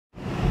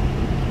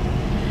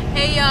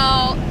Hey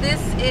y'all,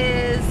 this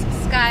is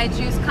Sky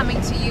Juice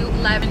coming to you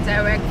live and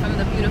direct from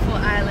the beautiful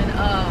island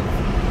of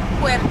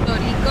Puerto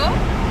Rico.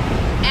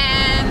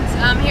 And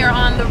I'm here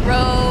on the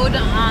road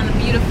on the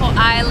beautiful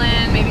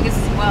island. Maybe this,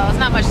 well, it's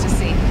not much to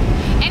see.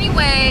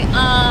 Anyway,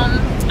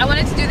 I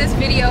wanted to do this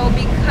video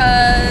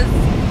because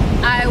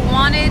I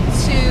wanted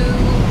to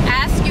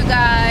ask you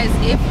guys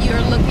if you're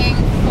looking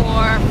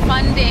for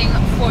funding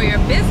for your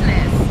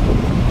business.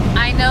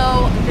 I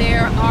know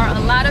there are a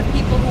lot of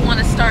people who want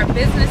to start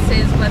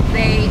businesses, but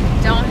they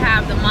don't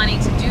have the money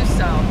to do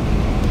so.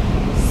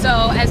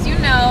 So as you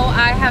know,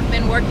 I have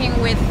been working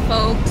with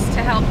folks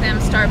to help them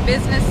start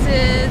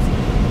businesses,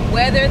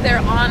 whether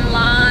they're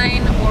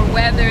online or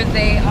whether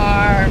they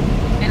are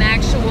an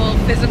actual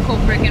physical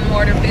brick and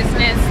mortar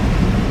business.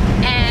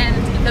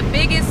 And the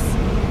biggest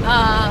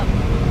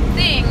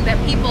thing that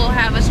people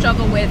have a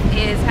struggle with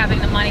is having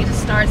the money to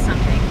start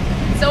something.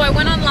 So I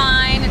went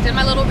online and did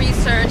my little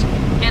research,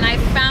 and I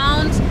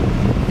found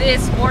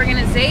this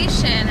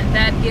organization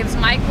that gives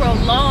micro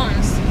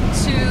loans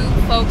to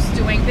folks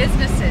doing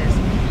businesses.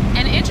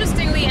 And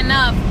interestingly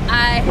enough,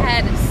 I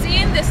had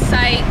seen this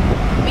site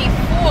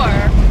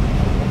before,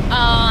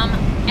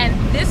 and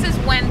this is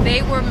when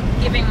they were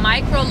giving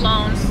micro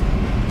loans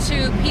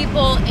to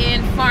people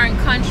in foreign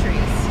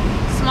countries.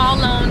 Small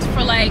loans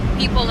for like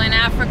people in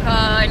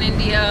Africa and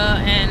India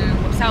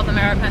and South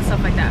America and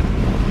stuff like that.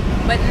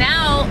 But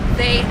now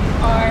they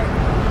are,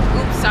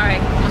 oops, sorry,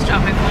 almost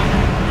dropped my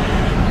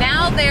phone.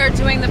 Now they are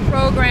doing the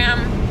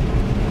program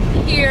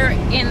here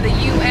in the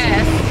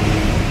US,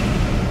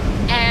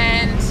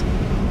 and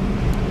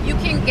you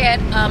can get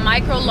a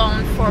micro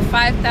loan for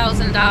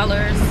 $5,000,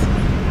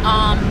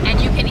 and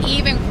you can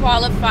even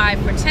qualify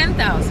for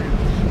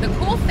 $10,000. The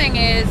cool thing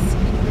is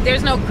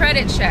there's no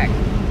credit check.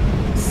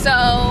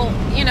 So,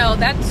 you know,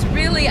 that's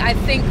really, I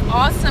think,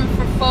 awesome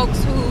for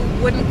folks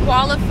who wouldn't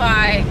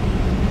qualify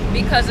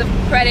because of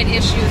credit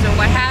issues or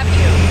what have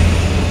you.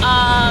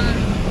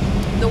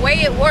 The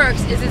way it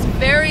works is it's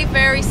very,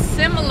 very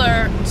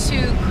similar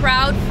to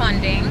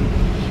crowdfunding,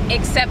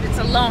 except it's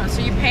a loan,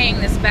 so you're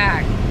paying this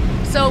back.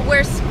 So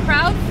where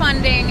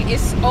crowdfunding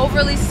is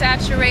overly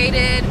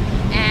saturated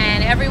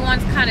and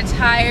everyone's kind of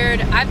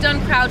tired, I've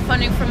done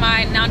crowdfunding for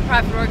my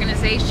nonprofit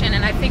organization,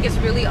 and I think it's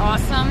really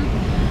awesome,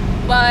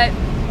 but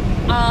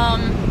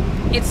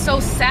it's so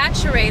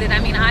saturated.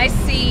 I mean, I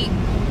see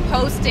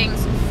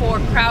postings for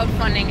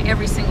crowdfunding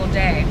every single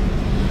day.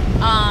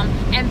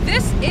 And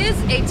this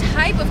is a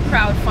type of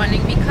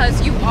crowdfunding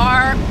because you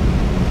are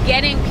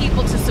getting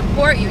people to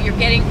support you.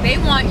 They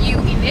want you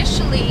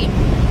initially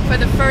for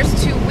the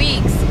first 2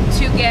 weeks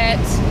to get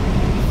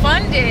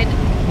funded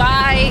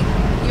by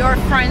your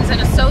friends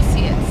and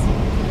associates.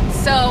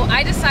 So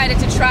I decided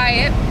to try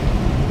it,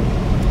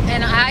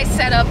 and I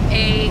set up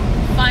a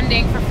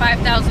funding for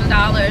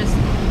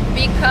 $5,000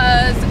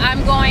 because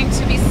I'm going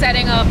to be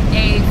setting up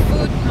a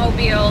food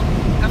mobile,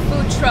 a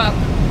food truck,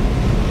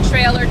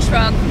 trailer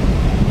truck,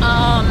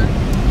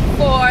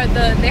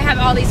 they have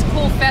all these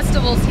cool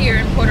festivals here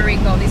in Puerto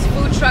Rico, these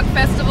food truck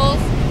festivals,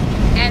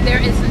 and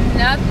there is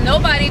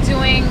nobody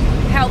doing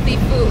healthy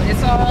food.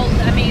 It's all,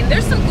 I mean,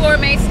 there's some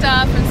gourmet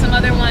stuff and some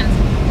other ones,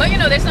 but you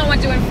know, there's no one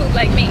doing food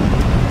like me.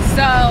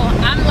 So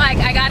I'm like,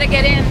 I gotta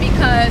get in,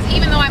 because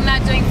even though I'm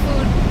not doing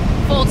food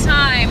full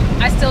time,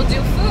 I still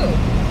do food.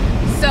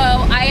 So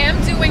I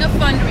am doing a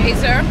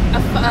fundraiser.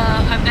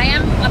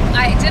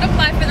 I did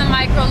apply for the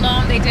micro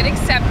loan. They did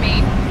accept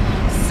me.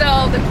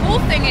 So the cool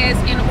thing is,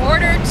 in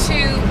order to,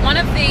 one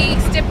of the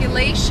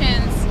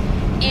stipulations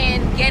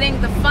in getting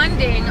the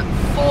funding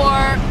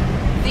for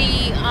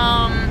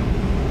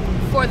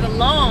the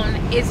loan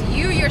is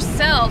you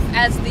yourself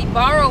as the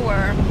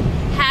borrower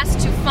has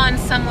to fund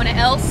someone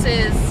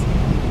else's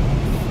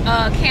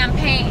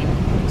campaign.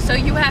 So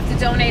you have to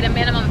donate a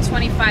minimum of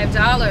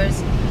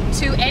 $25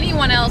 to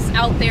anyone else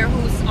out there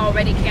who's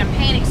already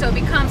campaigning. So it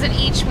becomes an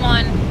each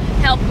one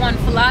help one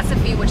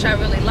philosophy, which I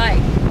really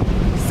like.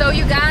 So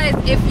you guys,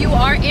 if you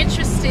are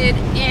interested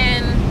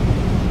in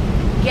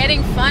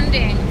getting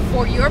funding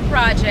for your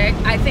project,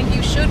 I think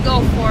you should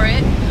go for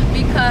it,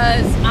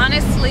 because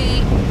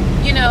honestly,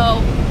 you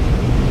know,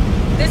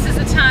 this is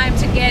a time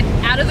to get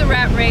out of the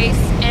rat race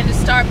and to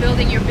start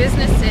building your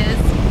businesses.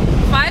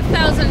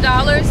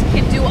 $5,000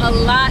 can do a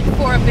lot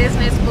for a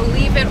business,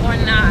 believe it or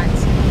not.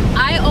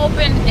 I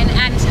opened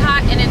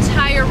an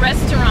entire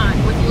restaurant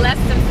with less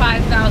than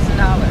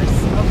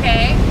 $5,000,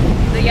 okay?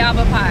 The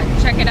Yaba Pot,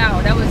 check it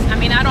out. That was, I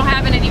mean, I don't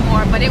have it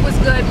anymore, but it was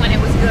good when it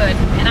was good,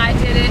 and I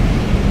did it.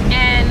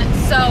 And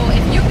so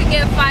if you could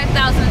get $5,000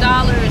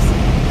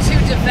 to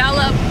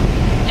develop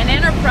an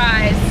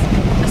enterprise,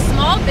 a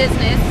small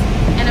business,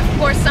 and of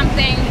course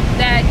something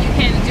that you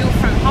can do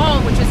from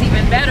home, which is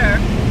even better,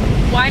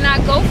 why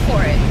not go for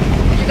it?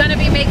 You're gonna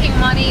be making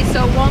money,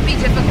 so it won't be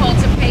difficult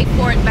to pay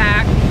for it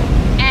back.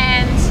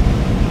 And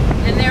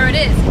there it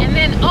is. And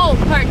then, oh,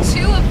 part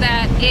two of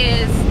that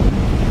is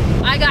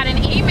I got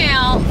an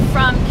email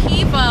from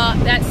Kiva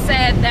that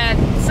said that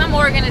some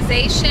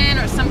organization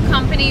or some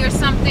company or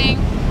something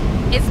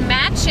is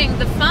matching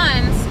the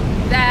funds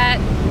that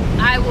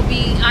I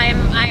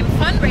am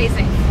fundraising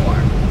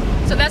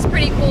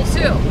pretty cool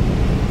too.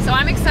 So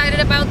I'm excited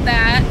about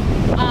that.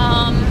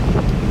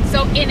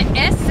 So in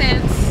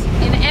essence,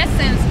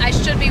 I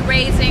should be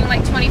raising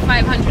like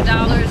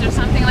 $2,500 or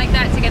something like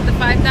that to get the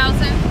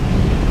 5,000,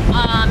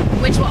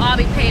 which will all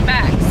be paid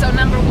back. So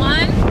number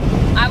one,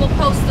 I will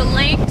post the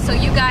link so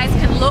you guys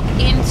can look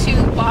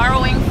into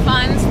borrowing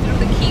funds through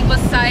the Kiva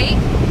site.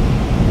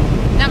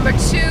 Number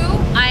two,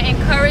 I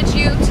encourage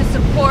you to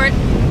support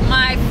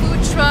my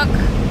food truck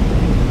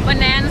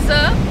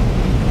bonanza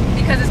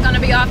because it's going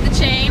to be off the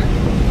chain.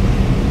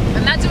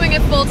 I'm not doing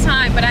it full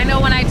time, but I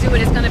know when I do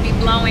it, it's going to be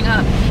blowing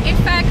up. In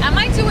fact, I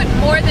might do it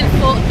more than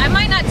full. I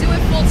might not do it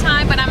full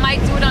time, but I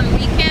might do it on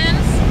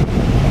weekends.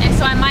 And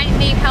so I might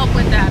need help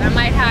with that. I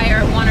might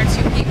hire 1 or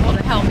 2 people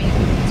to help me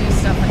do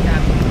stuff like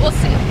that. We'll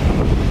see.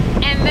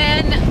 And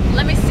then,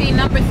 let me see,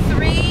 number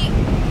 3,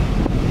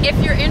 if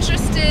you're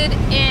interested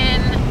in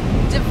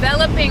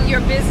developing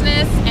your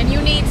business and you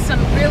need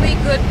some really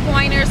good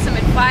pointers, some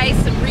advice,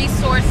 some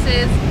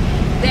resources,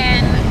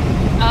 then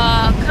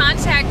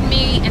contact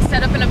me and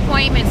set up an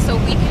appointment so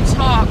we can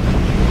talk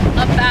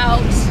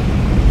about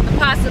the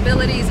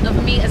possibilities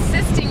of me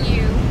assisting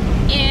you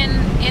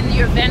in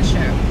your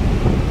venture.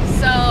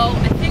 So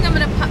I think I'm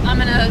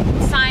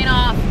gonna sign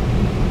off,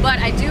 but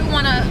I do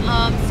want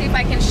to see if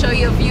I can show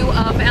you a view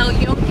of El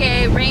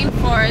Yunque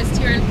rainforest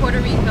here in Puerto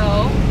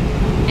Rico.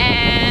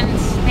 And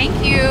thank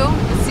you.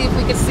 Let's see if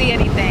we can see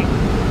anything.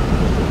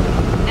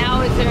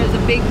 Now there's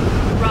a big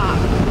rock.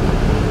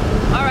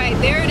 All right,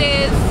 there it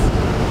is.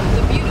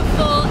 The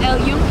beautiful El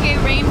Yunque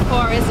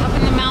rainforest up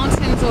in the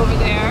mountains over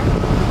there.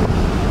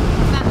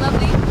 Isn't that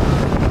lovely?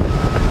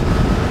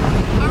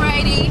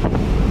 Alrighty.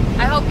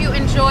 I hope you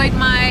enjoyed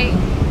my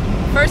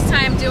first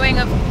time doing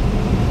a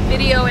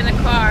video in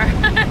the car.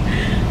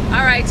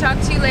 All right, talk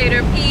to you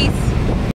later. Peace.